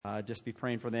just be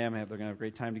praying for them. They're going to have a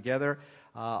great time together.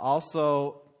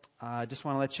 Also, I just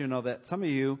want to let you know that some of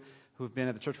you who've been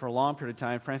at the church for a long period of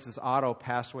time, Frances Otto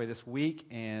passed away this week,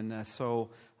 and so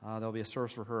there'll be a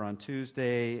service for her on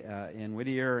Tuesday in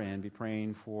Whittier, and be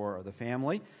praying for the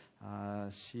family.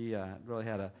 She really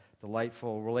had a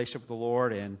delightful relationship with the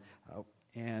Lord, and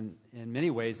in many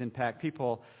ways impact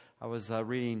people. I was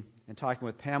reading and talking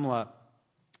with Pamela,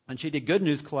 and she did Good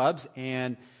News Clubs,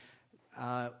 and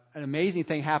an amazing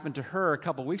thing happened to her a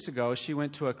couple weeks ago. She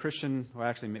went to a Christian, well,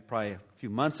 actually probably a few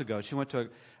months ago, she went to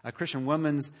a Christian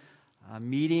women's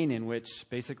meeting in which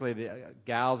basically the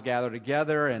gals gather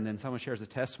together, and then someone shares a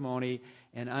testimony,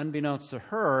 and unbeknownst to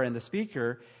her and the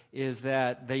speaker is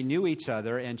that they knew each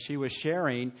other, and she was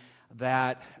sharing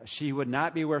that she would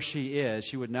not be where she is.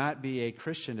 She would not be a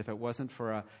Christian if it wasn't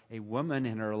for a woman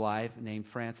in her life named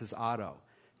Frances Otto.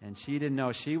 And she didn't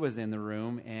know she was in the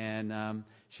room, and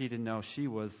she didn't know she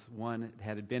was one that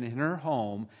had been in her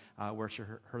home where she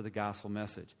heard the gospel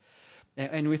message.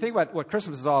 And we think about what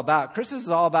Christmas is all about. Christmas is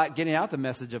all about getting out the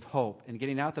message of hope and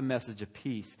getting out the message of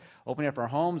peace, opening up our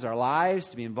homes, our lives,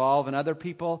 to be involved in other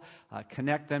people,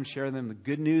 connect them, share them the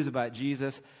good news about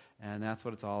Jesus, and that's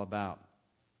what it's all about.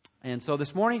 And so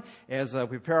this morning, as we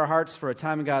prepare our hearts for a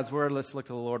time in God's Word, let's look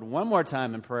to the Lord one more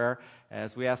time in prayer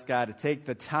as we ask God to take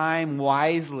the time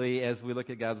wisely as we look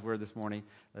at God's Word this morning.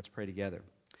 Let's pray together.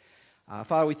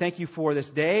 Father, we thank you for this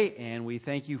day, and we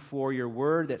thank you for your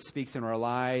Word that speaks in our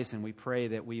lives, and we pray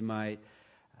that we might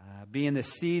be in this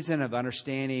season of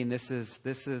understanding this is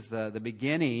the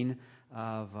beginning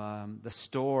of the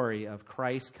story of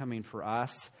Christ coming for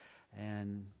us,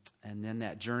 and then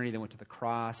that journey that went to the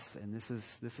cross, and this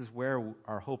is where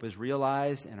our hope is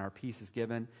realized and our peace is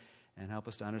given, and help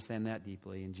us to understand that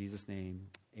deeply. In Jesus' name,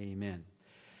 amen.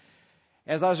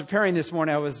 As I was preparing this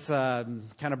morning, I was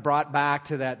kind of brought back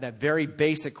to that very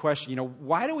basic question.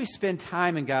 Why do we spend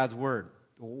time in God's Word?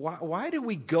 Why do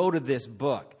we go to this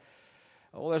book?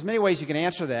 Well, there's many ways you can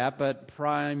answer that, but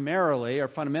primarily or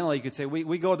fundamentally, you could say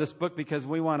we go to this book because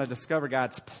we want to discover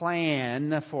God's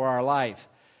plan for our life.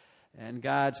 And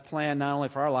God's plan not only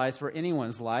for our lives, for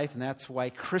anyone's life. And that's why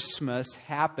Christmas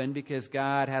happened, because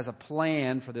God has a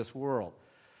plan for this world.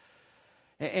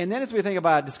 And then as we think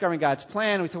about discovering God's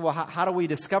plan, we say, well, how do we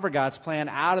discover God's plan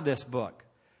out of this book?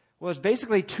 Well, there's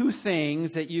basically two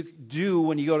things that you do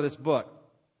when you go to this book.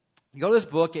 You go to this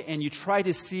book and you try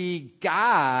to see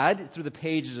God through the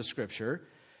pages of Scripture.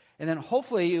 And then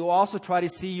hopefully you also try to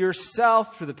see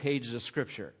yourself through the pages of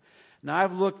Scripture. Now,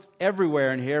 I've looked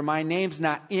everywhere in here. My name's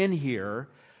not in here.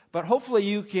 But hopefully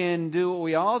you can do what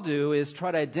we all do, is try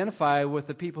to identify with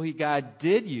the people God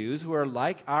did use, who are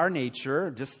like our nature,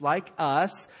 just like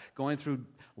us, going through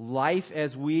life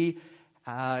as we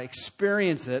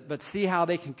experience it, but see how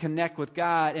they can connect with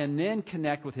God and then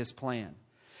connect with His plan.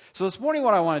 So this morning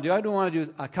what I want to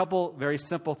do, a couple very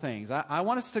simple things. I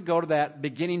want us to go to that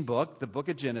beginning book, the book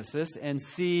of Genesis, and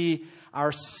see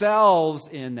ourselves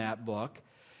in that book.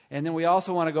 And then we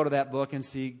also want to go to that book and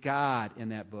see God in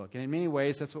that book. And in many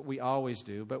ways, that's what we always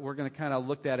do. But we're going to kind of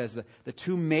look at as the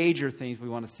two major things we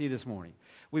want to see this morning.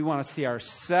 We want to see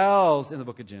ourselves in the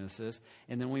book of Genesis,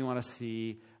 and then we want to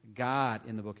see God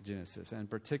in the book of Genesis. And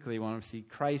particularly, we want to see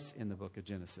Christ in the book of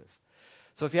Genesis.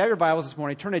 So if you have your Bibles this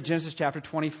morning, turn to Genesis chapter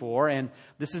 24, and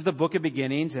this is the book of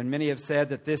beginnings, and many have said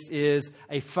that this is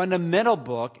a fundamental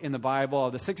book in the Bible.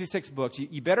 Of the 66 books,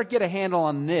 you better get a handle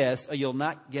on this, or you'll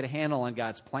not get a handle on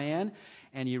God's plan,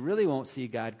 and you really won't see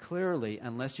God clearly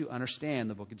unless you understand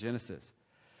the book of Genesis.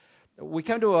 We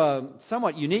come to a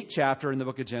somewhat unique chapter in the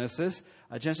book of Genesis,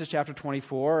 Genesis chapter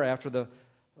 24. After the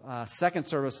second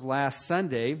service last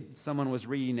Sunday, someone was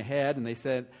reading ahead, and they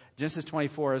said Genesis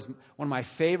 24 is one of my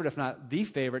favorite, if not the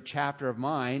favorite chapter of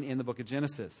mine in the book of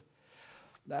Genesis.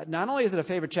 Not only is it a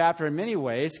favorite chapter in many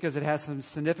ways, because it has some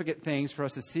significant things for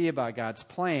us to see about God's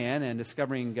plan and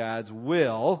discovering God's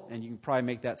will, and you can probably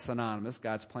make that synonymous.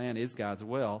 God's plan is God's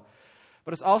will.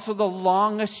 But it's also the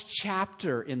longest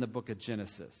chapter in the book of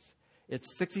Genesis.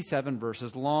 It's 67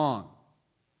 verses long.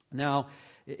 Now,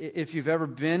 if you've ever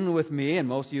been with me, and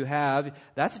most of you have,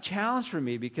 that's a challenge for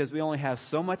me, because we only have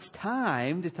so much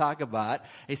time to talk about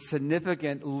a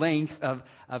significant length of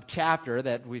chapter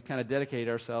that we've kind of dedicated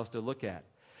ourselves to look at.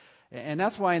 And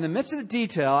that's why in the midst of the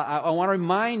detail, I want to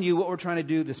remind you what we're trying to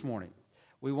do this morning.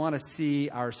 We want to see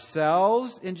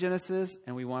ourselves in Genesis,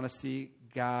 and we want to see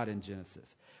God in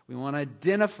Genesis. We want to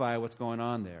identify what's going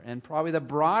on there. And probably the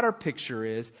broader picture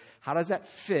is, how does that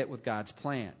fit with God's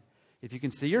plan? If you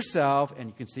can see yourself and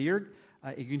you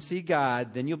can see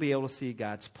God, then you'll be able to see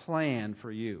God's plan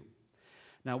for you.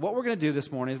 Now, what we're going to do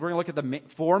this morning is we're going to look at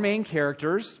the four main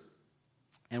characters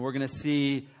And we're going to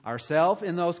see ourselves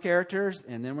in those characters,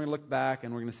 and then we're going to look back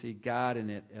and we're going to see God in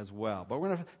it as well. But we're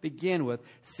going to begin with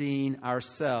seeing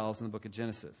ourselves in the book of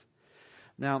Genesis.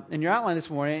 Now, in your outline this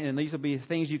morning, and these will be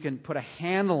things you can put a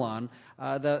handle on,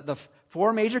 the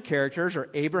four major characters are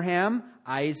Abraham,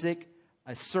 Isaac,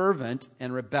 a servant,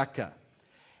 and Rebekah.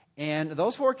 And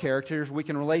those four characters we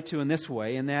can relate to in this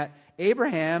way, in that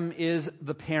Abraham is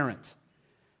the parent.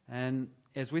 And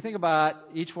as we think about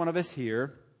each one of us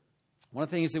here, one of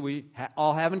the things that we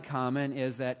all have in common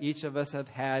is that each of us have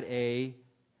had a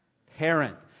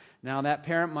parent. Now, that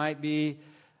parent might be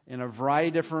in a variety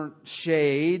of different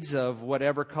shades of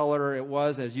whatever color it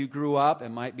was as you grew up. It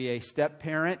might be a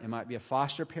step-parent. It might be a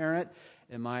foster parent.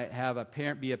 It might have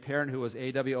be a parent who was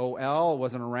AWOL,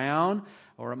 wasn't around.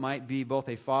 Or it might be both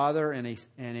a father and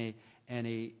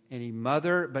a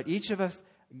mother. But each of us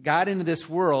got into this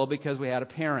world because we had a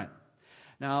parent.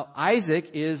 Now,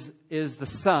 Isaac is the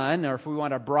son, or if we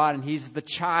want to broaden, he's the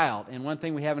child. And one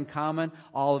thing we have in common,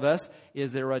 all of us,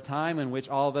 is there was a time in which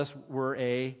all of us were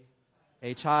a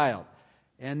child.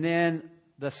 And then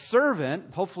the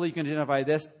servant, hopefully you can identify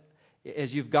this,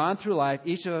 as you've gone through life,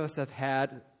 each of us have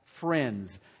had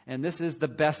friends. And this is the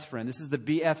best friend. This is the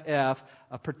BFF,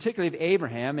 particularly of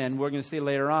Abraham. And we're going to see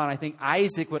later on, I think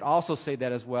Isaac would also say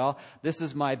that as well. This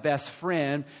is my best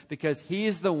friend because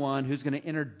he's the one who's going to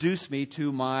introduce me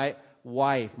to my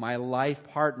wife, my life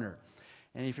partner.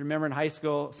 And if you remember in high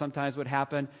school, sometimes what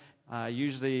happened,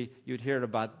 usually you'd hear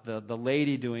about the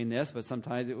lady doing this, but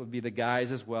sometimes it would be the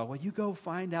guys as well. Well, you go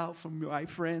find out from my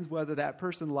friends whether that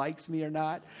person likes me or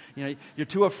not. You know, you're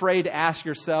too afraid to ask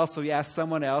yourself, so you ask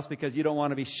someone else because you don't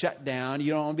want to be shut down.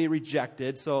 You don't want to be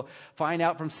rejected. So find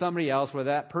out from somebody else whether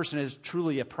that person is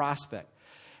truly a prospect.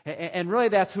 And really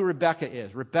that's who Rebekah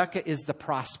is. Rebekah is the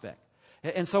prospect.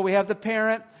 And so we have the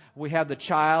parent, we have the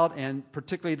child, and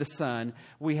particularly the son.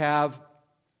 We have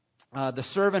the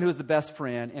servant who is the best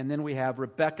friend, and then we have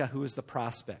Rebekah who is the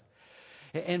prospect.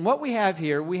 And what we have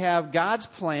here, we have God's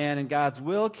plan and God's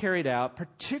will carried out,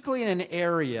 particularly in an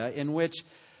area in which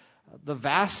the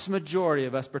vast majority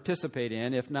of us participate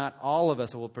in, if not all of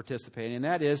us will participate in, and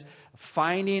that is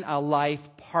finding a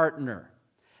life partner.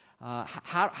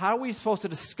 How are we supposed to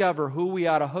discover who we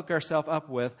ought to hook ourselves up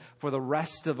with for the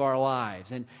rest of our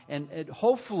lives? And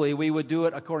hopefully we would do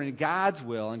it according to God's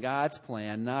will and God's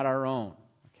plan, not our own.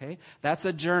 Okay? That's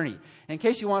a journey. In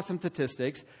case you want some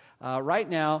statistics, right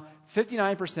now,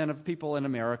 59% of people in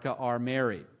America are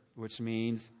married, which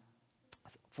means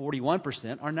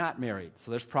 41% are not married.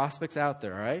 So there's prospects out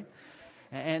there, all right?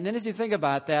 And then as you think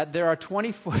about that, there are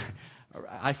 24...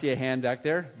 I see a hand back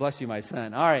there. Bless you, my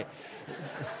son. All right.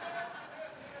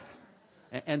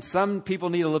 And some people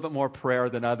need a little bit more prayer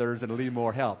than others and a little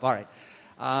more help. All right.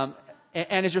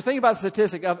 And as you're thinking about the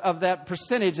statistic of that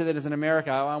percentage that is in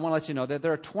America, I want to let you know that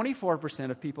there are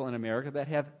 24% of people in America that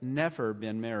have never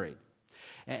been married.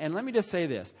 And let me just say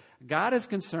this. God is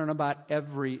concerned about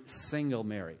every single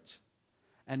marriage.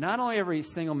 And not only every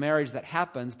single marriage that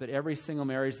happens, but every single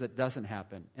marriage that doesn't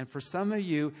happen. And for some of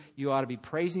you, you ought to be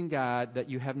praising God that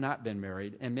you have not been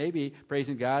married. And maybe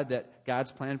praising God that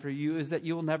God's plan for you is that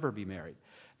you will never be married.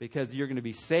 Because you're going to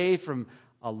be saved from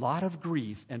a lot of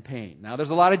grief and pain. Now,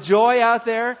 there's a lot of joy out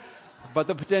there, but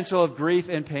the potential of grief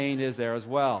and pain is there as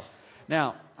well.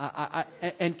 Now,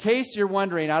 in case you're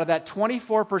wondering, out of that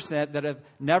 24% that have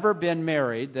never been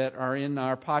married that are in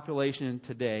our population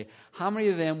today, how many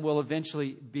of them will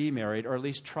eventually be married or at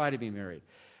least try to be married?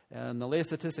 And the latest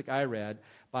statistic I read,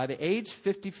 by the age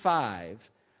 55,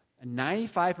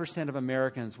 95% of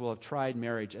Americans will have tried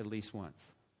marriage at least once.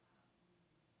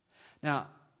 Now,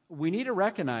 we need to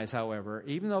recognize, however,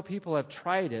 even though people have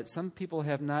tried it, some people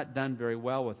have not done very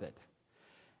well with it.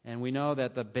 And we know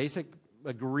that the basic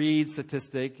agreed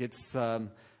statistic,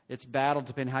 it's battled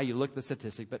depending on how you look at the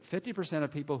statistic, but 50%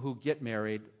 of people who get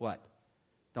married, what?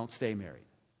 Don't stay married.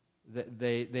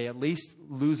 They at least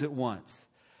lose it once.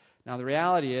 Now, the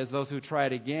reality is, those who try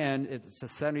it again, it's a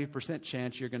 70%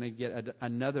 chance you're going to get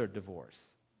another divorce.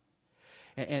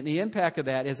 And the impact of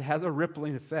that is it has a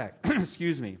rippling effect.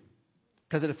 Excuse me.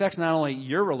 Because it affects not only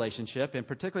your relationship, and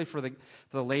particularly for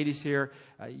the ladies here,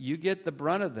 you get the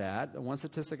brunt of that. One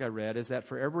statistic I read is that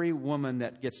for every woman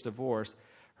that gets divorced,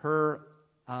 her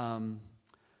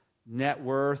net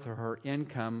worth or her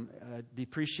income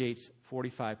depreciates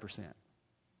 45%.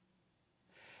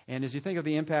 And as you think of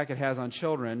the impact it has on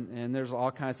children, and there's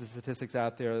all kinds of statistics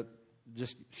out there,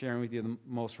 just sharing with you the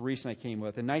most recent I came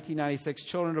with. In 1996,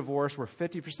 children divorced were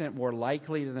 50% more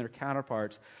likely than their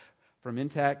counterparts from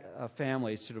intact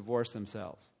families to divorce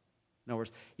themselves. In other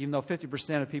words, even though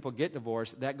 50% of people get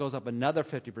divorced, that goes up another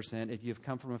 50% if you've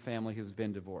come from a family who's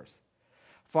been divorced.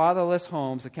 Fatherless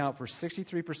homes account for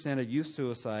 63% of youth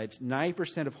suicides,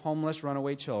 90% of homeless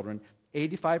runaway children,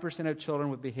 85% of children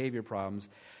with behavior problems,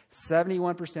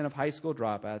 71% of high school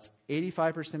dropouts,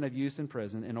 85% of youth in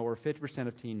prison, and over 50%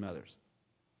 of teen mothers.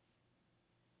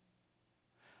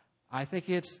 I think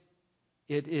it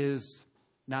is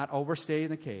not overstating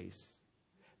the case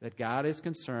that God is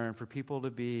concerned for people to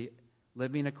be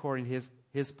living according to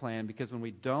His plan, because when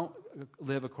we don't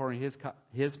live according to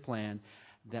His plan,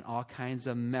 then all kinds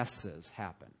of messes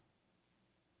happen.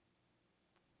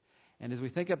 And as we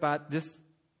think about this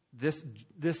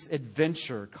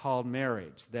adventure called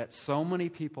marriage that so many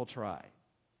people try,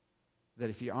 that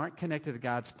if you aren't connected to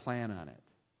God's plan on it,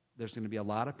 there's going to be a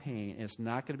lot of pain, and it's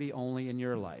not going to be only in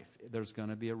your life. There's going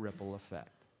to be a ripple effect.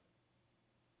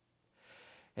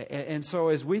 And so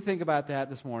as we think about that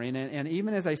this morning, and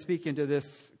even as I speak into this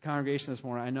congregation this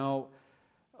morning, I know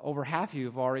over half of you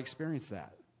have already experienced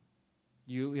that.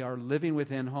 You are living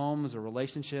within homes or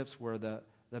relationships where the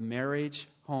marriage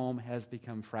home has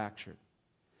become fractured.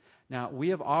 Now, we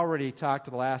have already talked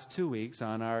the last 2 weeks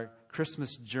on our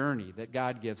Christmas journey that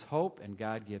God gives hope and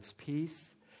God gives peace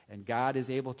and God is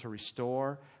able to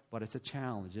restore, but it's a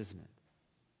challenge, isn't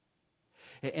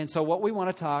it? And so what we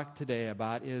want to talk today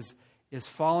about is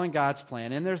following God's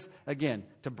plan. And there's, again,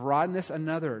 to broaden this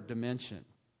another dimension.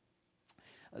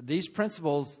 These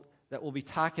principles that we'll be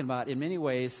talking about in many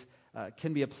ways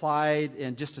can be applied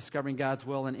in just discovering God's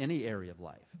will in any area of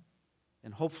life.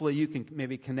 And hopefully you can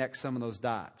maybe connect some of those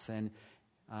dots. And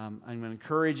I'm going to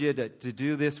encourage you to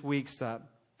do this week's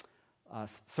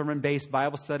sermon-based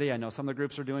Bible study. I know some of the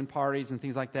groups are doing parties and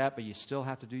things like that, but you still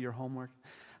have to do your homework.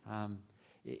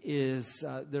 There's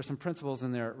some principles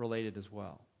in there related as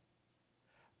well.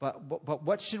 But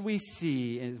what should we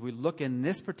see as we look in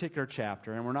this particular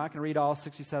chapter, and we're not going to read all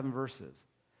 67 verses,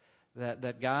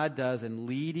 that God does in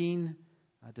leading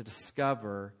to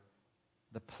discover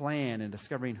the plan and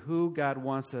discovering who God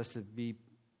wants us to be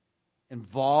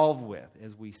involved with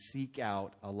as we seek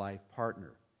out a life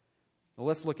partner. Well,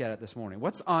 let's look at it this morning.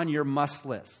 What's on your must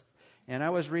list? And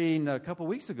I was reading a couple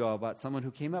weeks ago about someone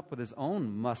who came up with his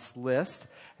own must list.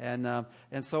 And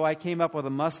so I came up with a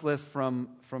must list from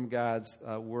God's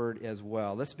Word as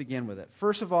well. Let's begin with it.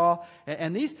 First of all,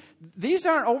 and these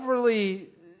aren't overly,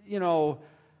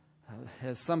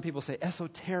 as some people say,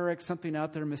 esoteric, something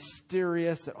out there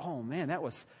mysterious that, oh man,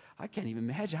 I can't even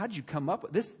imagine. How did you come up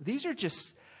with this? These are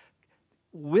just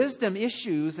wisdom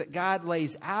issues that God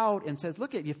lays out and says,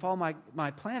 look, if you follow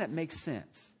my plan, it makes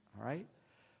sense. All right?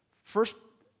 First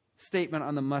statement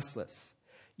on the must list.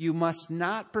 You must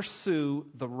not pursue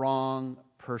the wrong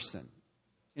person.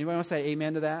 Anybody want to say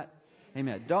amen to that?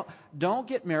 Amen. Don't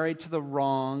get married to the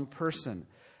wrong person.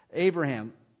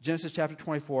 Abraham, Genesis chapter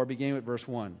 24, beginning with verse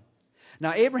 1.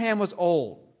 Now Abraham was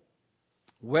old,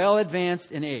 well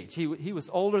advanced in age. He was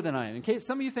older than I am. In case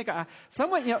some of you think,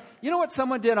 someone, you know what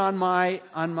someone did on my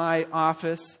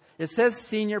office? It says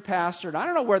senior pastor, and I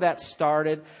don't know where that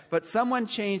started, but someone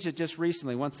changed it just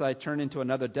recently once I turned into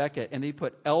another decade, and they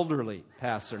put elderly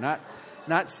pastor,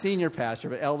 not senior pastor,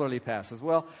 but elderly pastors.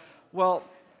 Well,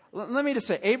 let me just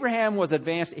say, Abraham was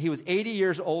advanced. He was 80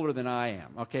 years older than I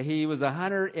am, okay? He was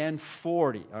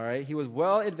 140, all right? He was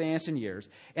well advanced in years,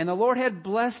 and the Lord had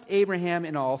blessed Abraham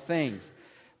in all things.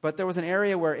 But there was an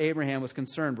area where Abraham was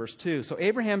concerned, verse 2. So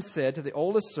Abraham said to the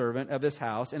oldest servant of his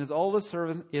house, and his oldest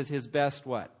servant is his best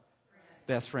what?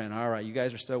 Best friend. All right, you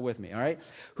guys are still with me, all right?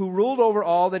 Who ruled over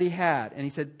all that he had. And he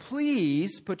said,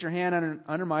 please put your hand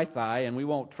under my thigh, and we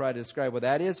won't try to describe what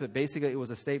that is, but basically it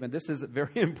was a statement. This is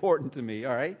very important to me,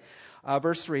 all right?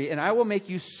 Verse 3, and I will make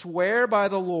you swear by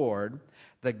the Lord,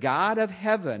 the God of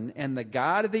heaven and the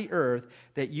God of the earth,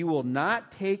 that you will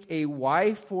not take a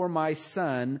wife for my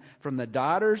son from the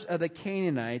daughters of the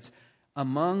Canaanites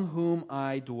among whom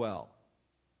I dwell.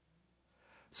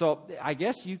 So I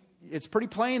guess it's pretty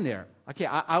plain there. Okay,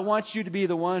 I want you to be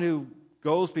the one who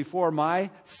goes before my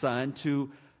son to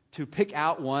pick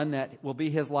out one that will be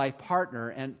his life partner.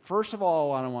 And first of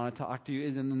all, what I want to talk to you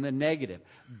is in the negative.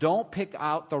 Don't pick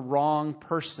out the wrong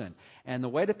person. And the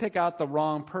way to pick out the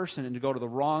wrong person is to go to the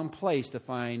wrong place to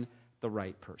find the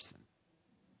right person.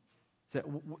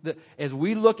 As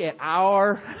we look at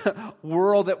our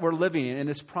world that we're living in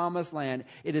this promised land,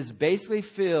 it is basically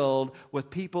filled with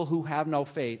people who have no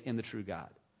faith in the true God.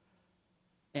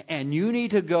 And you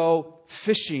need to go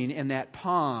fishing in that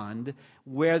pond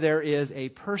where there is a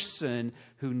person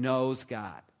who knows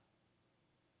God.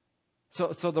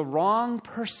 So the wrong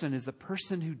person is the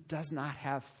person who does not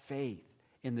have faith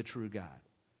in the true God.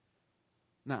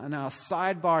 Now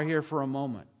sidebar here for a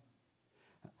moment.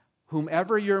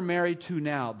 Whomever you're married to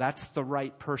now, that's the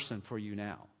right person for you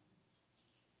now.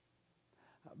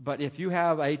 But if you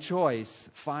have a choice,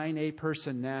 find a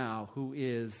person now who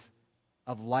is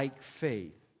of like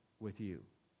faith with you.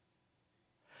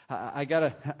 I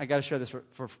gotta share this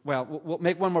we'll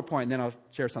make one more point and then I'll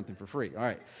share something for free. All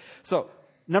right. So,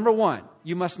 number one,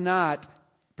 you must not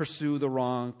pursue the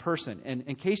wrong person. And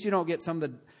in case you don't get some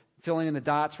of the filling in the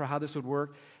dots for how this would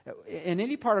work, in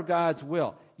any part of God's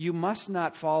will, you must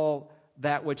not follow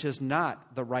that which is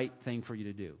not the right thing for you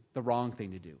to do, the wrong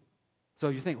thing to do. So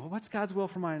you think, well, what's God's will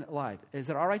for my life? Is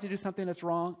it all right to do something that's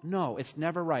wrong? No, it's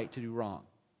never right to do wrong.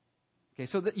 Okay,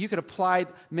 so that you could apply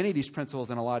many of these principles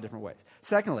in a lot of different ways.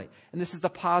 Secondly, and this is the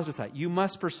positive side, you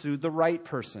must pursue the right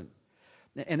person.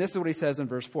 And this is what he says in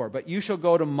verse 4. But you shall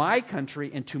go to my country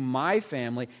and to my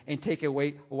family and take a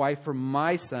wife for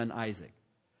my son Isaac.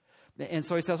 And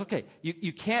so he says, okay,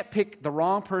 you can't pick the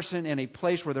wrong person in a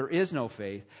place where there is no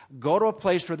faith. Go to a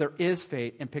place where there is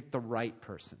faith and pick the right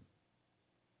person.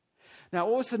 Now,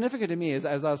 what was significant to me as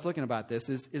I was looking about this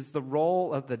is the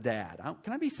role of the dad.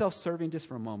 Can I be self-serving just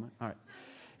for a moment? All right.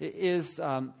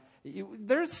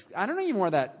 There's, I don't know even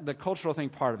where the cultural thing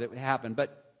part of it happened,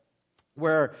 but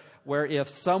where if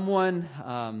someone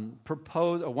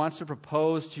wants to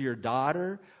propose to your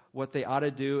daughter, what they ought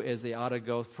to do is they ought to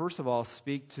go, first of all,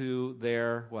 speak to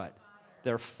their what?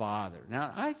 Their father.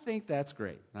 Now, I think that's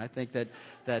great. I think that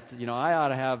I ought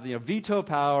to have veto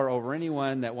power over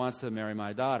anyone that wants to marry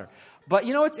my daughter. But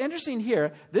it's interesting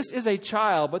here. This is a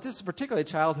child, but this is particularly a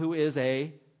child who is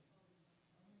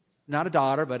not a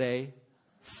daughter, but a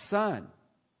son.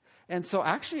 And so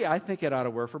actually I think it ought to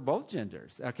work for both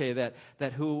genders. Okay,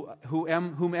 that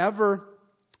whomever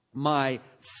my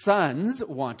sons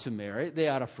want to marry, they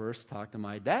ought to first talk to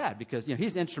my dad because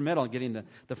he's instrumental in getting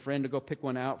the friend to go pick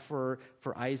one out for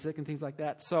Isaac and things like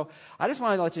that. So I just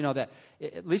wanted to let you know that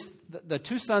at least the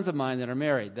two sons of mine that are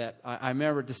married, that I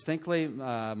remember distinctly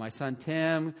my son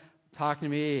Tim talking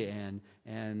to me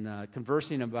and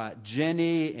conversing about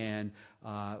Jenny and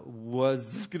was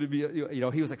this going to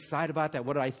be he was excited about that.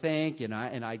 What did I think? And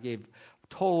I gave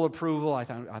total approval. I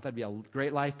thought it'd be a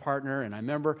great life partner. And I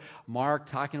remember Mark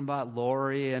talking about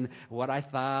Lori and what I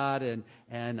thought. And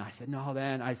I said, no,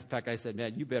 then. In fact, I said,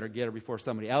 man, you better get her before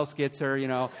somebody else gets her,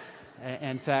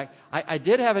 In fact, I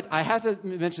did have it. I have to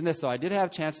mention this, though. I did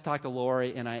have a chance to talk to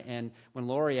Lori. And when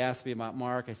Lori asked me about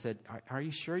Mark, I said, are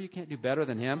you sure you can't do better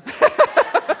than him?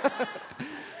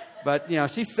 But,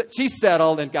 she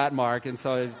settled and got Mark. And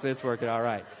so it's working all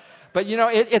right. But,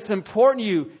 it's important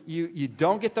you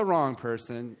don't get the wrong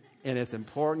person, and it's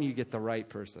important you get the right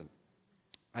person.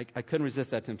 I couldn't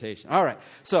resist that temptation. All right.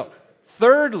 So,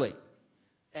 thirdly,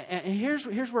 and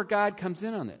here's where God comes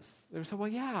in on this. They say, well,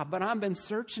 yeah, but I've been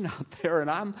searching out there,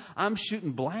 and I'm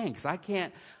shooting blanks. I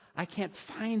can't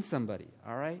find somebody.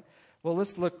 All right. Well,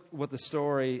 let's look what the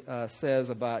story says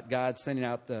about God sending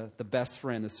out the best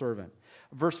friend, the servant.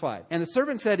 Verse 5, and the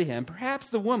servant said to him, perhaps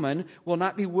the woman will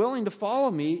not be willing to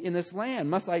follow me in this land.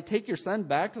 Must I take your son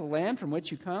back to the land from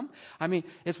which you come? I mean,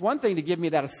 it's one thing to give me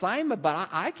that assignment, but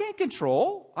I can't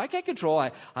control. I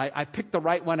picked the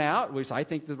right one out, which I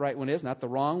think the right one is, not the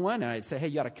wrong one. And I'd say, hey,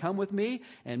 you got to come with me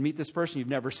and meet this person you've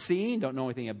never seen, don't know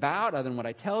anything about other than what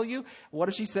I tell you. What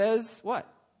if she says, what?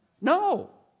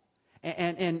 No.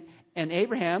 And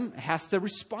Abraham has to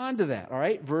respond to that, all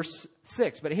right? Verse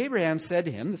 6, but Abraham said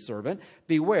to him, the servant,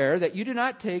 beware that you do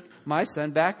not take my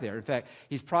son back there. In fact,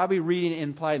 he's probably reading and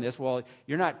implying this, well,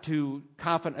 you're not too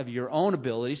confident of your own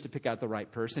abilities to pick out the right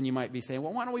person. You might be saying,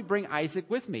 well, why don't we bring Isaac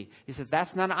with me? He says,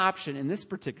 that's not an option in this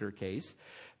particular case,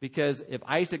 because if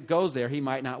Isaac goes there, he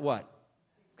might not what?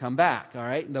 Come back, all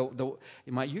right?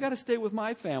 You got to stay with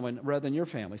my family rather than your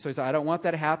family. So he said, I don't want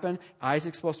that to happen.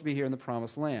 Isaac's supposed to be here in the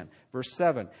promised land. Verse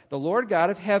 7, the Lord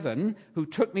God of heaven, who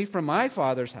took me from my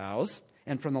father's house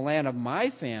and from the land of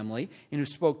my family, and who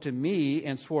spoke to me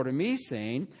and swore to me,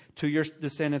 saying, to your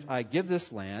descendants I give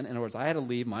this land. In other words, I had to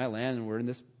leave my land, and we're in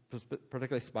this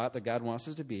particular spot that God wants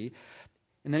us to be.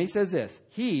 And then he says this,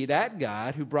 he, that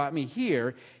God who brought me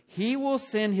here, he will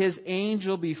send his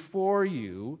angel before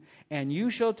you, and you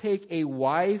shall take a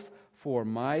wife for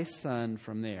my son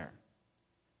from there.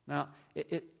 Now,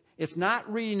 it's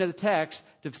not reading the text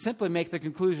to simply make the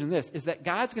conclusion of this, is that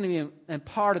God's going to be a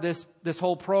part of this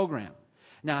whole program.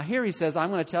 Now, here he says,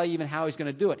 I'm going to tell you even how he's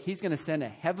going to do it. He's going to send a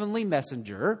heavenly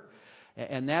messenger.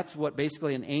 And that's what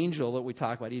basically an angel that we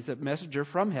talk about. He's a messenger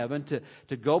from heaven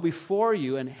to go before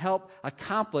you and help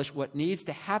accomplish what needs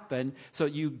to happen so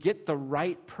you get the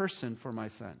right person for my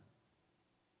son.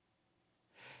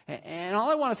 And all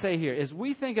I want to say here is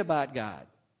we think about God.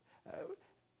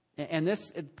 And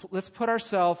let's put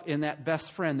ourselves in that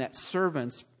best friend, that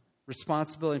servant's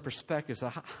responsibility and perspective. So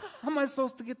how am I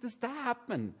supposed to get this to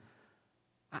happen?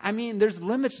 I mean, there's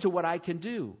limits to what I can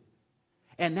do.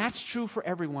 And that's true for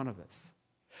every one of us.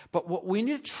 But what we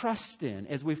need to trust in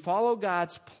as we follow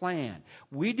God's plan,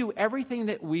 we do everything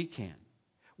that we can.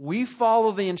 We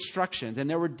follow the instructions. And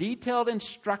there were detailed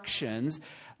instructions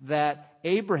that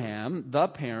Abraham, the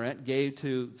parent, gave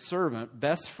to servant,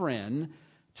 best friend,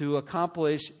 to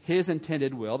accomplish his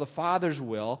intended will, the Father's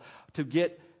will, to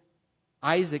get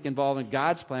Isaac involved in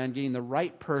God's plan, getting the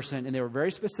right person. And they were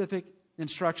very specific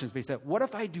instructions. But he said, what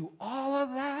if I do all of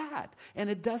that and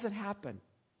it doesn't happen?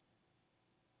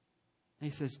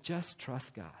 And he says, just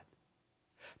trust God.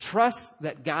 Trust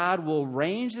that God will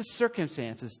arrange the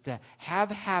circumstances to have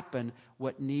happen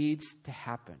what needs to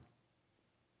happen.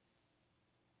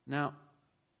 Now,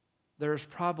 there's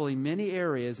probably many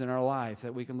areas in our life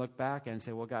that we can look back at and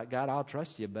say, well, God, I'll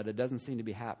trust you, but it doesn't seem to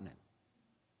be happening.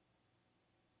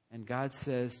 And God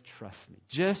says, trust me.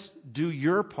 Just do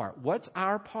your part. What's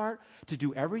our part? To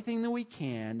do everything that we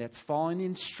can that's following the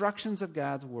instructions of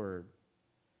God's Word,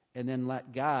 and then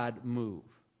let God move.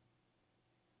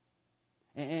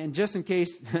 And just in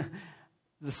case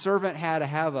the servant had to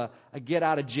have a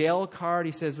get-out-of-jail card,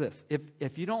 he says this,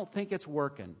 if you don't think it's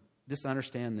working, just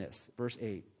understand this, verse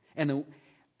 8. And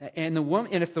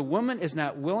if the woman is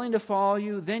not willing to follow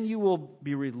you, then you will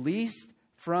be released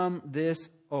from this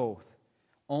oath.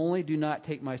 Only do not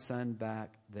take my son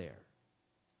back there.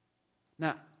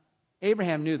 Now,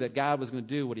 Abraham knew that God was going to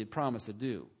do what he had promised to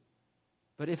do.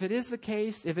 But if it is the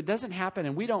case, if it doesn't happen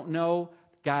and we don't know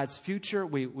God's future,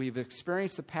 we've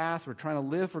experienced the past, we're trying to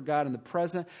live for God in the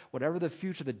present, whatever the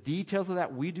future, the details of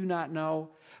that, we do not know.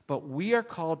 But we are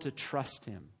called to trust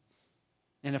Him.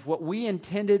 And if what we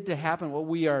intended to happen, what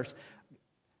we are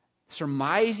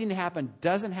surmising to happen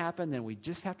doesn't happen, then we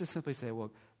just have to simply say,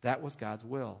 well, that was God's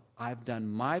will. I've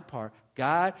done my part.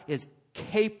 God is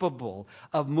capable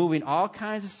of moving all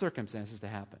kinds of circumstances to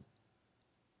happen.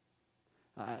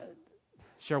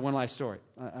 Share one life story.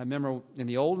 I remember in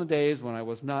the olden days when I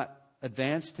was not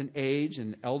advanced in age,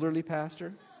 an elderly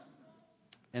pastor.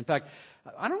 In fact,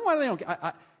 I don't know why they don't.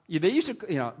 They used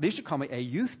to call me a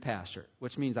youth pastor,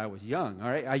 which means I was young. All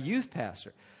right, a youth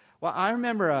pastor. Well, I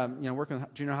remember working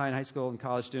with junior high and high school and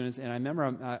college students, and I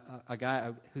remember a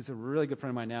guy who's a really good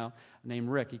friend of mine now, named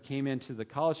Rick. He came into the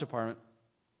college department,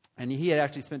 and he had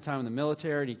actually spent time in the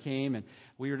military, and he came, and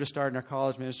we were just starting our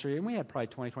college ministry, and we had probably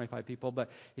 20, 25 people, but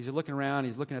he's looking around,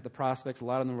 he's looking at the prospects. A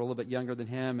lot of them were a little bit younger than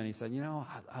him, and he said,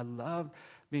 I love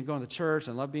going to church,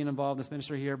 and love being involved in this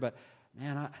ministry here, but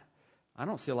man, I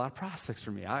don't see a lot of prospects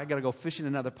for me. I got to go fish in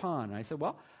another pond. And I said,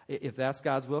 well, if that's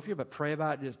God's will for you, but pray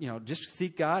about it. Just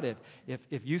seek God.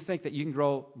 If you think that you can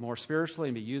grow more spiritually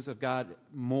and be used of God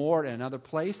more in another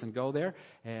place, and go there.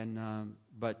 And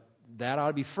but that ought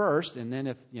to be first. And then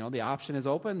if the option is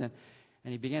open, then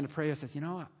and he began to pray. He says,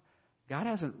 God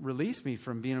hasn't released me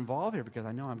from being involved here because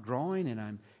I know I'm growing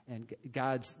and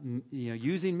God's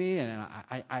using me, and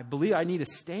I believe I need to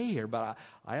stay here, but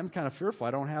I am kind of fearful.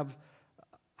 I don't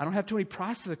have too many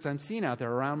prospects I'm seeing out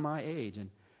there around my age. And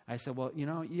I said, well, you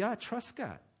got to trust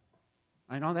God.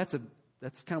 I know that's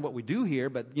kind of what we do here,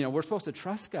 but we're supposed to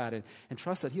trust God and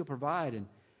trust that He'll provide.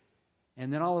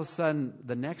 And then all of a sudden,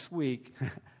 the next week,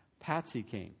 Patsy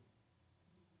came.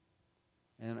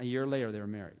 And a year later, they were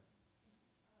married.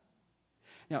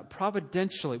 Now,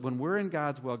 providentially, when we're in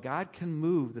God's will, God can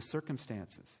move the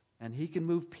circumstances, and He can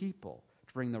move people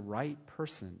to bring the right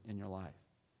person in your life.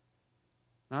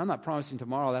 Now, I'm not promising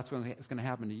tomorrow that's when it's going to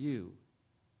happen to you.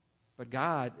 But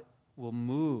God will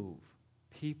move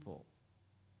people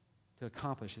to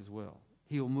accomplish His will.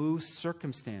 He will move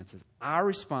circumstances. Our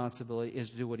responsibility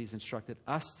is to do what He's instructed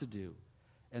us to do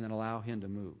and then allow Him to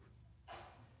move.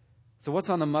 So what's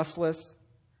on the must list?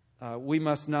 We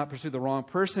must not pursue the wrong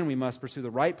person. We must pursue the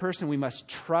right person. We must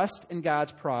trust in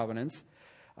God's providence.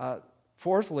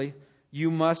 Fourthly,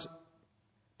 you must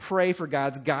pray for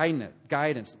God's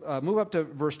guidance. Move up to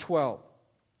verse 12.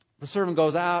 The servant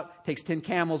goes out, takes 10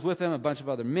 camels with him, a bunch of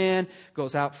other men,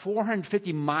 goes out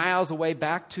 450 miles away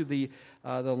back to the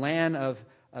land of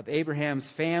Abraham's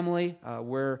family,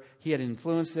 where he had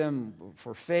influenced them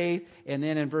for faith. And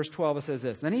then in verse 12 it says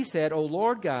this, then he said, O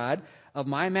Lord God of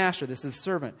my master, this is the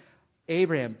servant,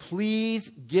 Abraham,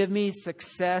 please give me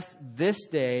success this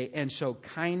day and show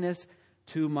kindness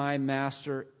to my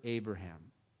master Abraham.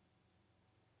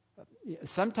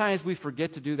 Sometimes we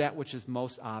forget to do that which is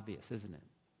most obvious, isn't it?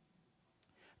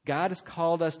 God has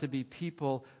called us to be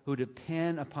people who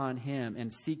depend upon Him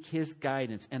and seek His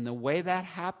guidance. And the way that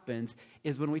happens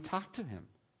is when we talk to Him.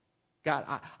 God,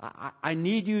 I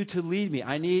need you to lead me.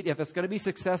 If it's going to be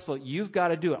successful, you've got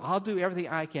to do it. I'll do everything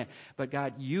I can. But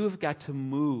God, you've got to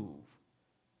move.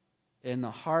 in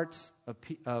the hearts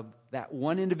of that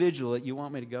one individual that you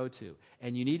want me to go to.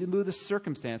 And you need to move the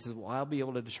circumstances. Well, I'll be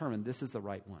able to determine this is the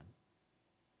right one.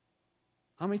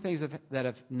 How many things that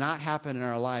have not happened in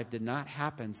our life did not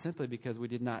happen simply because we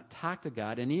did not talk to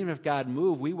God? And even if God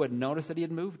moved, we wouldn't notice that He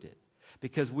had moved it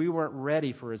because we weren't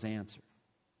ready for His answer.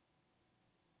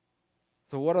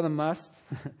 So what are the musts?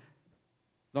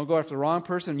 Don't go after the wrong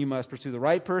person. You must pursue the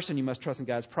right person. You must trust in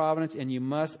God's providence, and you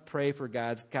must pray for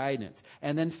God's guidance.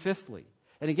 And then fifthly,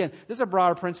 and again, this is a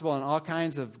broader principle in all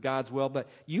kinds of God's will, but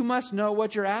you must know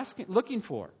what you're looking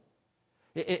for.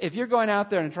 If you're going out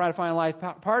there and trying to find a life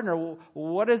partner,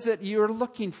 what is it you're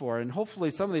looking for? And hopefully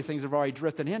some of these things have already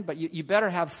drifted in, but you better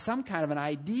have some kind of an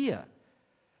idea.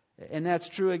 And that's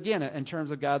true, again, in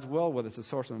terms of God's will, whether it's a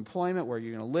source of employment, where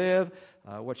you're going to live,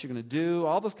 what you're going to do,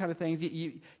 all those kind of things.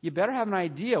 You better have an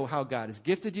idea how God has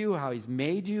gifted you, how He's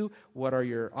made you, what are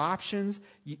your options.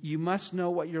 You must know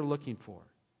what you're looking for.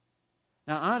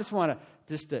 Now, I just want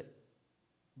to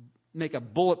make a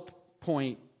bullet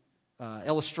point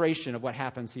illustration of what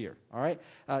happens here. All right?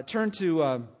 Turn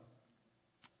to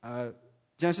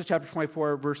Genesis chapter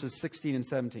 24, verses 16 and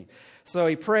 17. So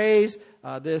he prays.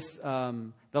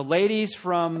 The ladies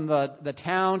from the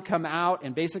town come out,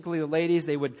 and basically the ladies,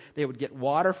 they would get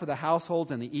water for the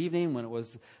households in the evening when it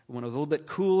was a little bit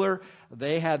cooler.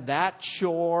 They had that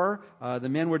chore. The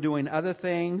men were doing other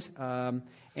things.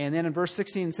 And then in verse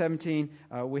 16 and 17,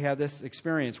 we have this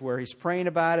experience where he's praying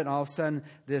about it, and all of a sudden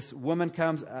this woman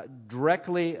comes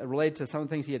directly related to some of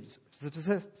the things he had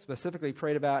specifically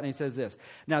prayed about, and he says this: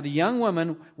 "Now the young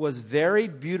woman was very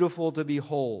beautiful to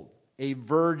behold, a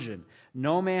virgin.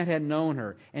 No man had known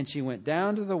her. And she went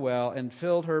down to the well and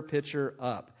filled her pitcher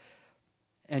up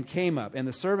and came up. And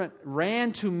the servant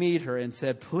ran to meet her and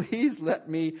said, 'Please let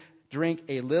me drink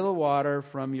a little water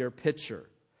from your pitcher.'"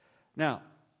 Now,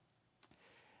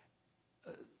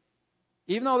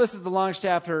 even though this is the longest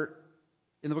chapter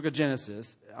in the book of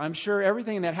Genesis, I'm sure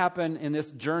everything that happened in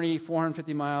this journey,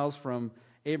 450 miles from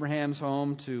Abraham's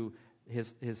home to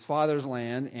his father's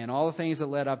land, and all the things that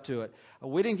led up to it,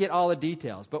 we didn't get all the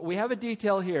details. But we have a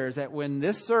detail here, is that when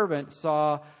this servant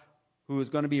saw who was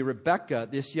going to be Rebekah,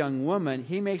 this young woman,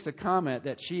 he makes a comment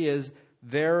that she is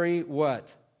very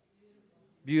what?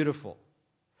 Beautiful.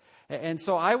 And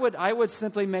so I would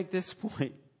simply make this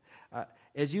point.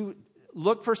 As you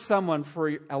look for someone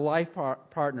for a life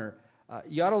partner,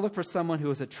 you ought to look for someone who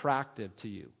is attractive to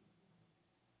you.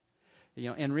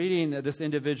 In reading this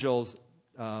individual's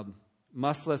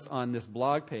must list on this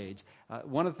blog page,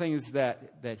 one of the things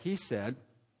that he said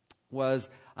was,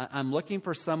 "I'm looking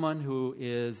for someone who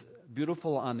is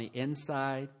beautiful on the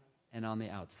inside and on the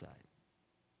outside."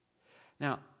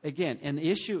 Now, again, and the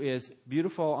issue is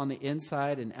beautiful on the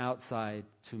inside and outside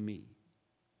to me.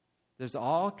 There's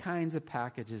all kinds of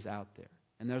packages out there,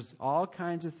 and there's all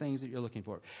kinds of things that you're looking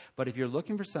for. But if you're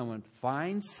looking for someone,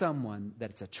 find someone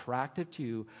that's attractive to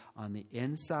you on the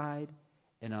inside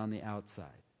and on the outside.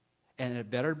 And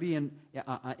it better be in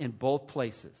both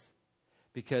places.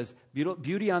 Because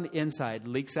beauty on the inside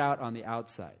leaks out on the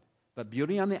outside. But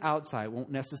beauty on the outside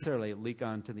won't necessarily leak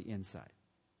onto the inside.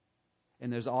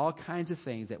 And there's all kinds of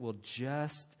things that will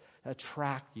just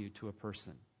attract you to a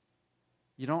person.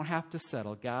 You don't have to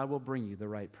settle. God will bring you the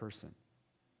right person.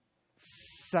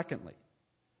 Secondly,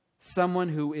 someone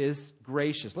who is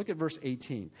gracious. Look at verse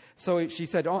 18. So she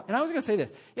said, and I was going to say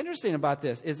this. Interesting about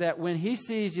this is that when he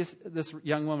sees this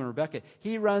young woman, Rebekah,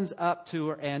 he runs up to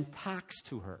her and talks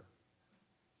to her.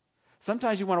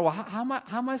 Sometimes you wonder, well, how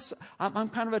much? I'm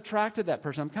kind of attracted to that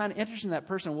person. I'm kind of interested in that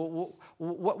person. Well,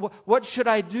 what should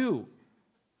I do?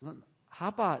 How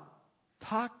about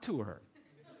talk to her?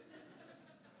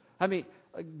 I mean,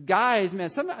 guys, man,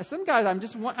 some guys,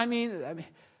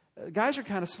 guys are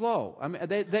kind of slow. I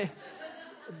mean,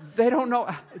 they don't know.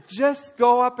 Just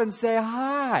go up and say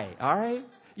hi, all right?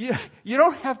 You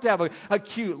don't have to have a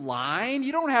cute line.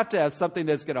 You don't have to have something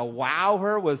that's going to wow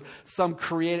her with some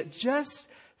creative. Just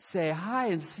say hi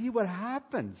and see what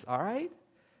happens, all right?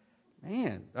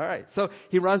 Man, all right. So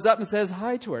he runs up and says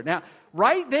hi to her. Now,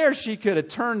 right there, she could have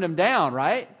turned him down,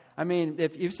 right? I mean,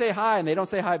 if you say hi and they don't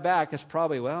say hi back, it's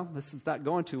probably, well, this is not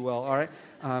going too well, all right?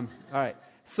 All right.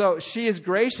 So she is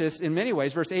gracious in many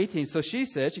ways. Verse 18, so she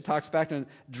says, she talks back to him,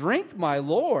 "Drink, my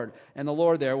Lord." And the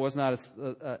Lord there was not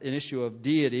an issue of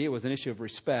deity. It was an issue of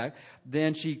respect.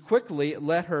 Then she quickly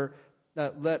let her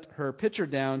pitcher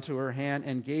down to her hand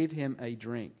and gave him a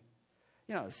drink.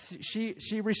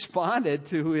 She responded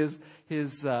to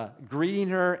his greeting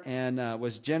her and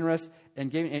was generous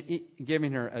and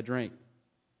giving her a drink.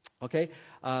 Okay?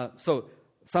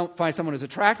 Find someone who's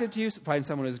attractive to you, find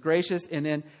someone who's gracious, and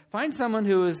then find someone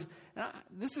who is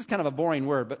this is kind of a boring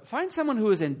word, but find someone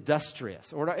who is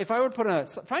industrious. Or if I would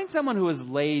find someone who is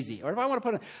lazy. Or if I want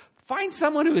to find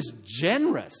someone who is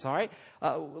generous, all right?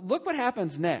 Look what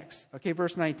happens next. Okay,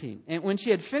 verse 19. And when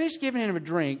she had finished giving him a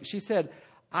drink, she said,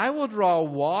 I will draw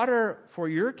water for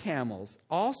your camels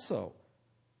also.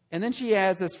 And then she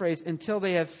adds this phrase, until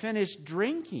they have finished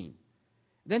drinking.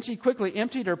 Then she quickly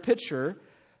emptied her pitcher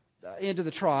into the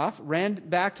trough, ran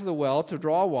back to the well to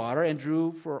draw water, and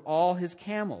drew for all his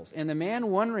camels. And the man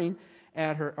wondering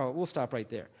at her, we'll stop right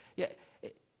there. Yeah,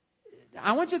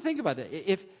 I want you to think about that.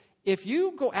 If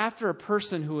you go after a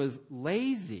person who is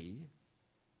lazy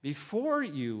before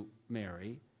you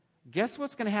marry, guess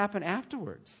what's going to happen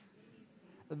afterwards?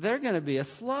 They're going to be a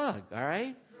slug, all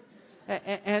right?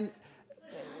 And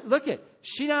look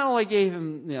she not only gave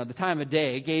him, the time of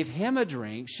day, gave him a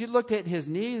drink. She looked at his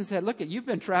needs and said, look, you've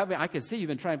been traveling. I can see you've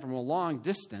been traveling from a long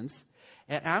distance,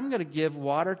 and I'm going to give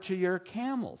water to your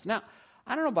camels. Now,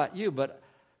 I don't know about you, but,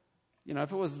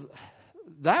 if it was,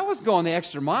 that was going the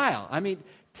extra mile. I mean,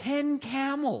 10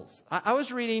 camels. I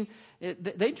was reading,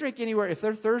 they drink anywhere, if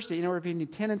they're thirsty, anywhere between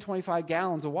 10 and 25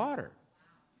 gallons of water.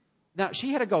 Now,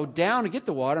 she had to go down to get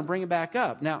the water and bring it back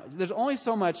up. Now, there's only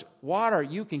so much water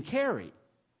you can carry.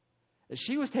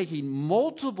 She was taking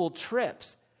multiple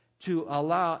trips to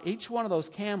allow each one of those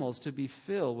camels to be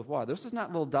filled with water. This is not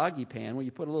a little doggy pan where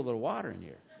you put a little bit of water in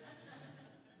here.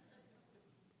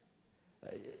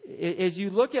 As you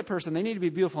look at a person, they need to be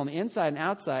beautiful on the inside and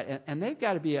outside, and they've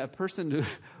got to be a person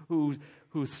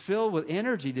who's filled with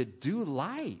energy to do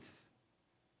life.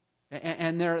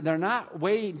 And they're not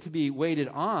waiting to be waited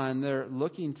on. They're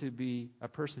looking to be a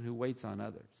person who waits on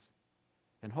others.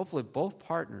 And hopefully both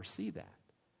partners see that.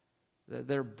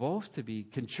 They're both to be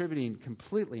contributing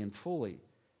completely and fully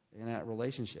in that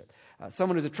relationship.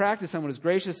 Someone who's attractive, someone who's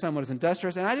gracious, someone who's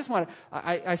industrious. And I just want to,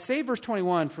 I say verse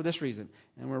 21 for this reason,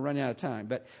 and we're running out of time.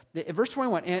 But verse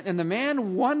 21, and the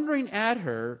man wondering at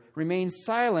her remained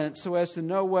silent so as to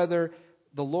know whether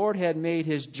the Lord had made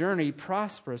his journey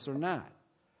prosperous or not.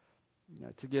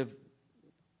 To give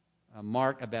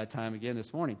Mark a bad time again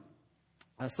this morning.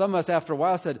 Some of us after a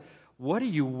while said, what are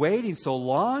you waiting so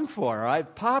long for? I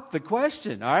popped the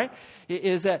question, all right?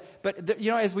 Is that, but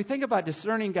as we think about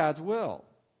discerning God's will,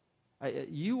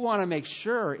 you want to make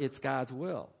sure it's God's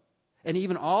will. And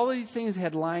even all of these things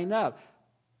had lined up.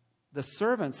 The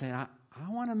servant saying, I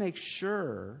want to make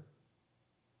sure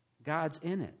God's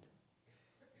in it.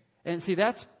 And see,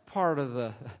 that's part of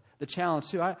the challenge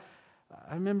too. I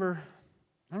remember,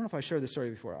 I don't know if I shared this story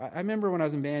before. I remember when I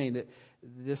was in Banning that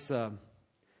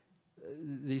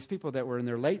these people that were in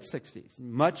their late 60s,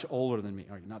 much older than me,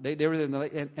 they were in the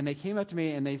late, and they came up to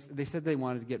me and they said they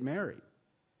wanted to get married.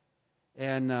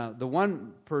 And the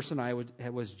one person I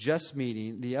was just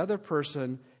meeting, the other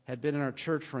person had been in our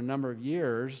church for a number of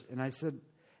years, and I said,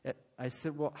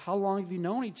 well, how long have you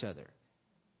known each other?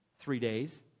 3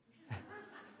 days.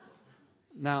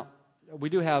 Now, we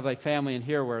do have a family in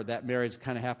here where that marriage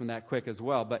kind of happened that quick as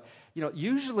well. But,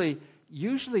 usually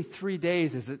 3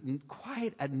 days isn't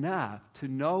quite enough to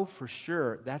know for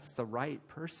sure that's the right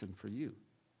person for you.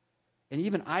 And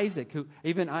even Isaac,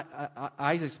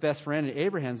 Isaac's best friend and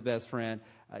Abraham's best friend,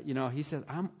 he said,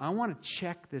 I want to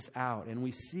check this out. And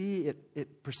we see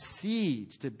it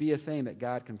proceeds to be a thing that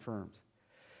God confirms.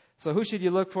 So who should you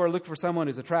look for? Look for someone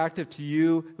who's attractive to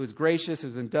you, who's gracious,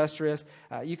 who's industrious.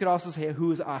 You could also say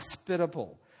who's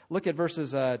hospitable. Look at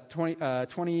verses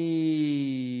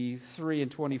 23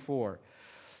 and 24.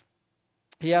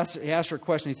 He asked her a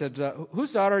question. He said,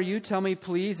 whose daughter are you? Tell me,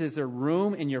 please, is there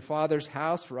room in your father's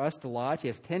house for us to lodge? He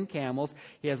has 10 camels.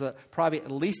 He has probably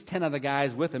at least 10 of the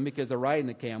guys with him because they're riding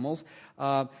the camels.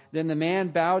 Then the man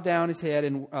bowed down his head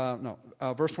and,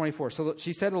 verse 24. So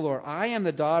she said to the Lord, I am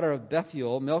the daughter of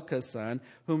Bethuel, Milcah's son,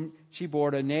 whom she bore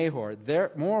to Nahor.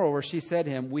 Moreover, she said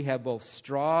to him, we have both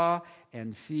straw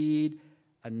and feed,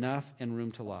 enough and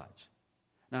room to lodge.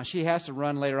 Now, she has to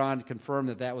run later on to confirm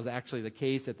that that was actually the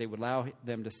case, that they would allow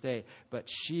them to stay. But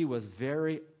she was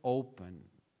very open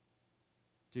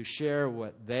to share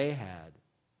what they had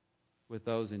with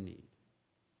those in need.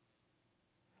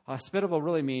 Hospitable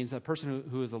really means a person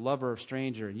who is a lover of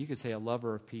stranger, and you could say a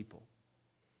lover of people.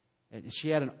 And she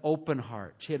had an open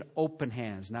heart. She had open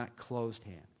hands, not closed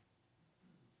hands.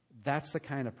 That's the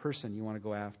kind of person you want to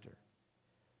go after.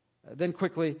 Then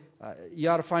quickly, you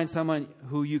ought to find someone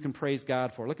who you can praise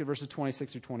God for. Look at verses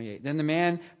 26 through 28. Then the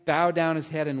man bowed down his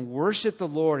head and worshiped the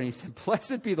Lord. And he said,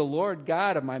 blessed be the Lord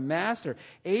God of my master,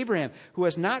 Abraham, who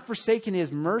has not forsaken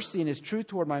his mercy and his truth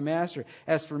toward my master.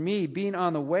 As for me, being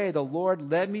on the way, the Lord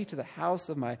led me to the house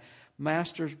of my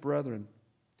master's brethren.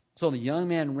 So the young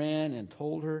man ran and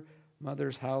told her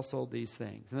mother's household these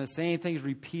things. And the same thing is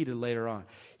repeated later on.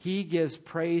 He gives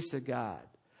praise to God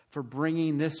for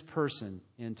bringing this person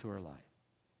into her life.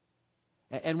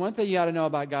 And one thing you ought to know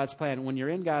about God's plan, when you're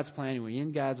in God's plan, when you're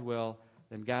in God's will,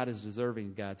 then God is deserving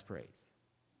of God's praise.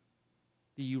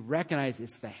 You recognize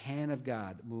it's the hand of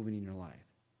God moving in your life.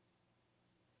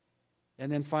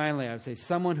 And then finally, I would say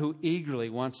someone who eagerly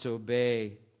wants to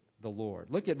obey the Lord.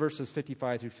 Look at verses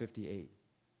 55 through 58.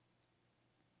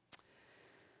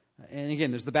 And again,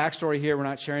 there's the backstory here. We're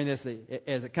not sharing this.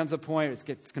 As it comes to a point, it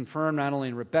gets confirmed not only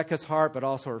in Rebekah's heart, but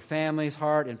also her family's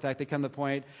heart. In fact, they come to the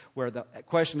point where the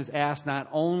question is asked not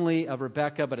only of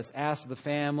Rebekah, but it's asked of the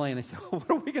family. And they say, what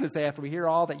are we going to say after we hear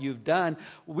all that you've done?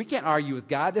 Well, we can't argue with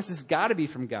God. This has got to be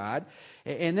from God.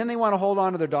 And then they want to hold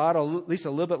on to their daughter at least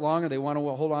a little bit longer. They want to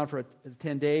hold on for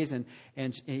 10 days, and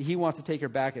he wants to take her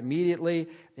back immediately.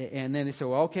 And then they say,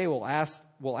 well, okay, we'll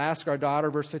ask our daughter,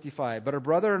 verse 55. But her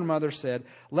brother and mother said,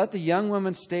 let the young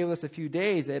woman stay with us a few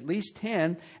days, at least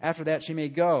 10. After that she may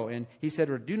go. And he said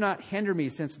to her, do not hinder me,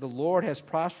 since the Lord has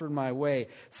prospered my way.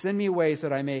 Send me away so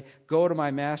that I may go to my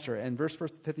master. And verse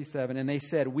 57, and they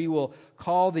said, we will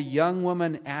call the young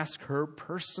woman, ask her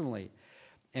personally.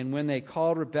 And when they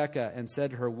called Rebekah and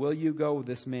said to her, will you go with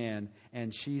this man?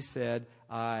 And she said,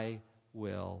 I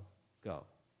will go.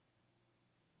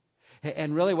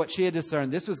 And really what she had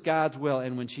discerned, this was God's will.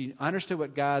 And when she understood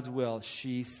what God's will,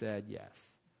 she said yes.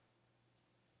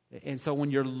 And so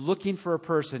when you're looking for a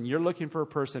person, you're looking for a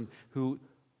person who,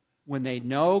 when they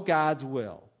know God's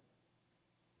will,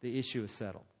 the issue is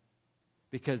settled.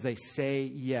 Because they say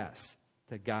yes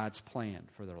to God's plan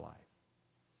for their life.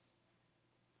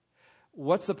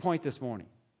 What's the point this morning?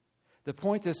 The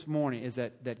point this morning is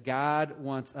that God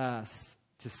wants us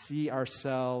to see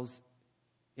ourselves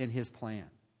in His plan.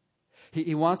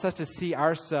 He wants us to see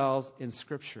ourselves in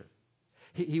Scripture.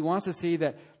 He wants to see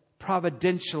that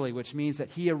providentially, which means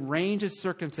that He arranges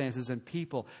circumstances and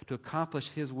people to accomplish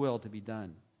His will to be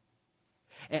done.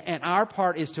 And our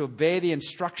part is to obey the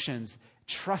instructions,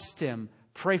 trust Him,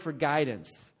 pray for guidance,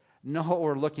 know what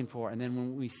we're looking for. And then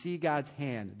when we see God's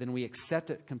hand, then we accept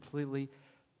it completely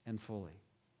and fully.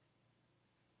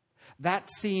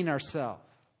 That's seeing ourselves.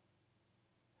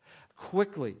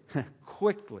 Quickly,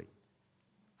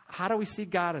 how do we see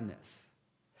God in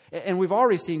this? And we've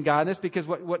already seen God in this because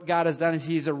what God has done is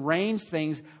He's arranged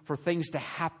things for things to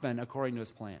happen according to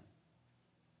His plan.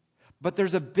 But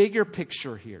there's a bigger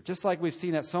picture here, just like we've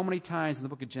seen that so many times in the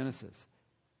book of Genesis.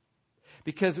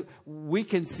 Because we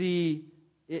can see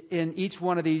in each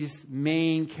one of these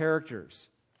main characters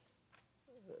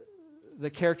the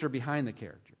character behind the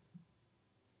character.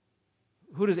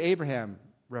 Who does Abraham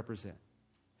represent?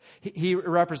 He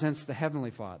represents the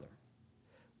Heavenly Father.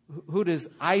 Who does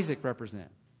Isaac represent?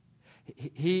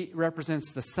 He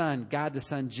represents the Son, God the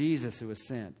Son, Jesus, who was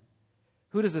sent.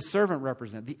 Who does the servant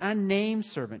represent? The unnamed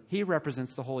servant. He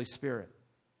represents the Holy Spirit.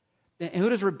 And who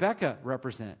does Rebekah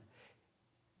represent?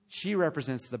 She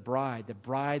represents the bride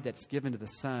that's given to the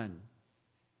Son,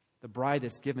 the bride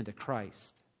that's given to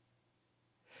Christ.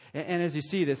 And as you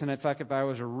see this, and in fact, if I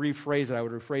was to rephrase it, I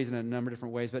would rephrase it in a number of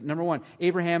different ways. But number one,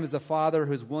 Abraham is the father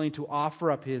who is willing to offer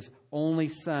up his only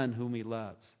son whom he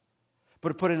loves. But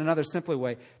to put it in another simpler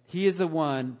way, he is the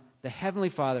one, the Heavenly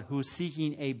Father, who is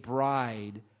seeking a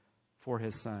bride for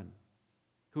his son.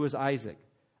 Who is Isaac?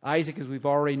 Isaac, as we've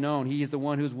already known, he is the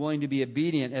one who is willing to be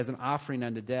obedient as an offering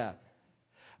unto death.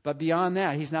 But beyond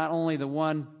that, he's not only the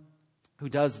one who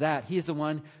does that, he is the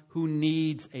one who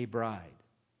needs a bride.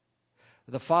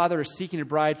 The Father is seeking a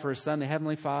bride for His Son, the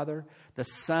Heavenly Father. The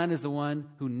Son is the one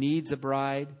who needs a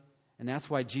bride. And that's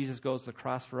why Jesus goes to the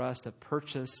cross for us, to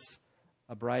purchase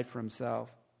a bride for Himself.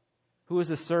 Who is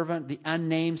the servant? The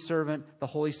unnamed servant, the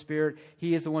Holy Spirit.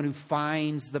 He is the one who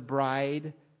finds the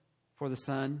bride for the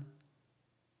Son.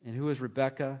 And who is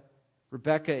Rebekah?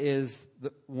 Rebekah is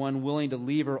the one willing to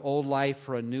leave her old life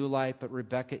for a new life, but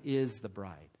Rebekah is the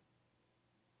bride.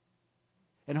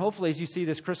 And hopefully as you see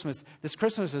this Christmas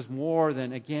is more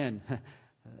than, again,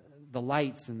 the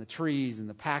lights and the trees and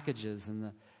the packages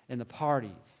and the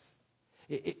parties.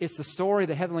 It's the story of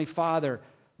the Heavenly Father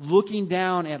looking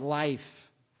down at life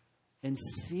and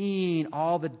seeing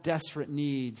all the desperate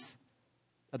needs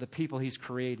of the people He's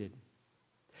created.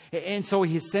 And so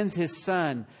He sends His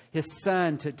Son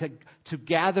to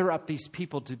gather up these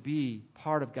people to be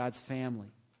part of God's family.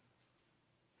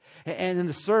 And then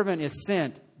the servant is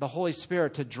sent, the Holy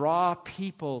Spirit, to draw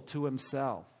people to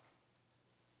Himself.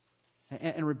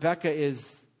 And Rebekah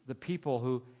is the people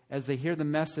who, as they hear the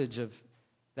message of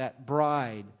that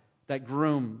bride, that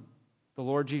groom, the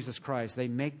Lord Jesus Christ, they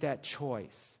make that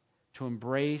choice to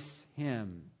embrace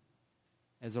Him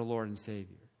as their Lord and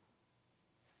Savior.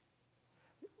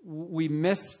 we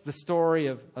miss the story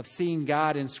of seeing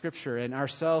God in Scripture and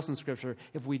ourselves in Scripture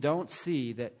if we don't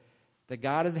see that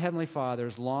God as the Heavenly Father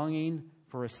is longing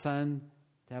for a son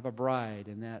to have a bride,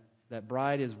 and that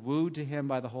bride is wooed to Him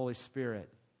by the Holy Spirit.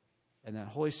 And that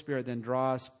Holy Spirit then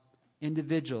draws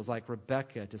individuals like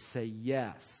Rebekah to say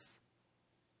yes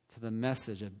to the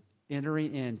message of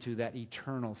entering into that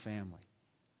eternal family.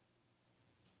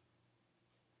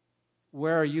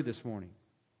 Where are you this morning?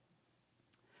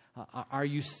 Are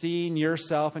you seeing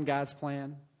yourself in God's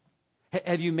plan?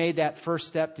 Have you made that first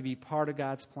step to be part of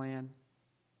God's plan?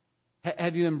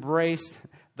 Have you embraced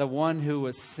the one who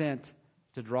was sent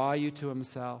to draw you to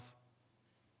Himself?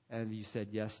 And you said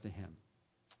yes to Him.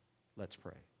 Let's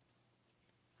pray.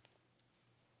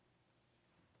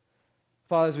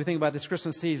 Father, as we think about this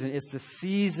Christmas season, it's the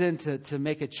season to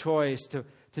make a choice,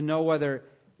 to know whether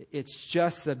it's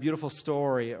just a beautiful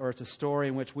story or it's a story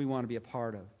in which we want to be a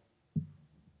part of.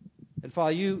 And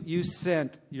Father, you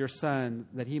sent your Son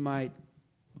that He might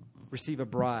receive a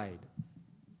bride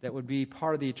that would be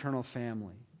part of the eternal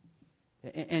family.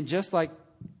 And just like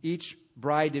each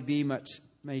bride-to-be must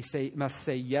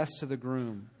say yes to the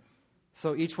groom,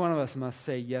 so each one of us must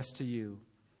say yes to you.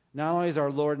 Not only as our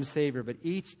Lord and Savior, but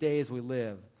each day as we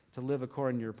live, to live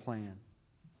according to your plan.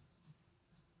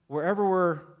 Wherever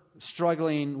we're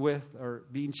struggling with or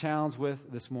being challenged with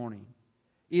this morning,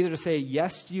 either to say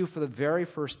yes to you for the very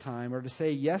first time or to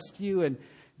say yes to you in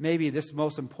maybe this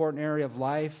most important area of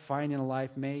life, finding a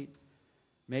life mate,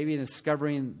 maybe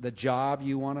discovering the job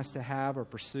you want us to have or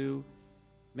pursue.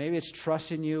 Maybe it's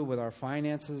trusting you with our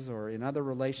finances or in other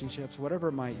relationships, whatever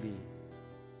it might be.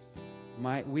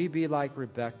 Might we be like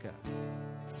Rebekah,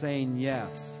 saying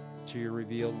yes to your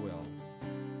revealed will.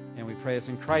 And we pray this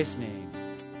in Christ's name.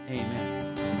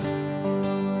 Amen.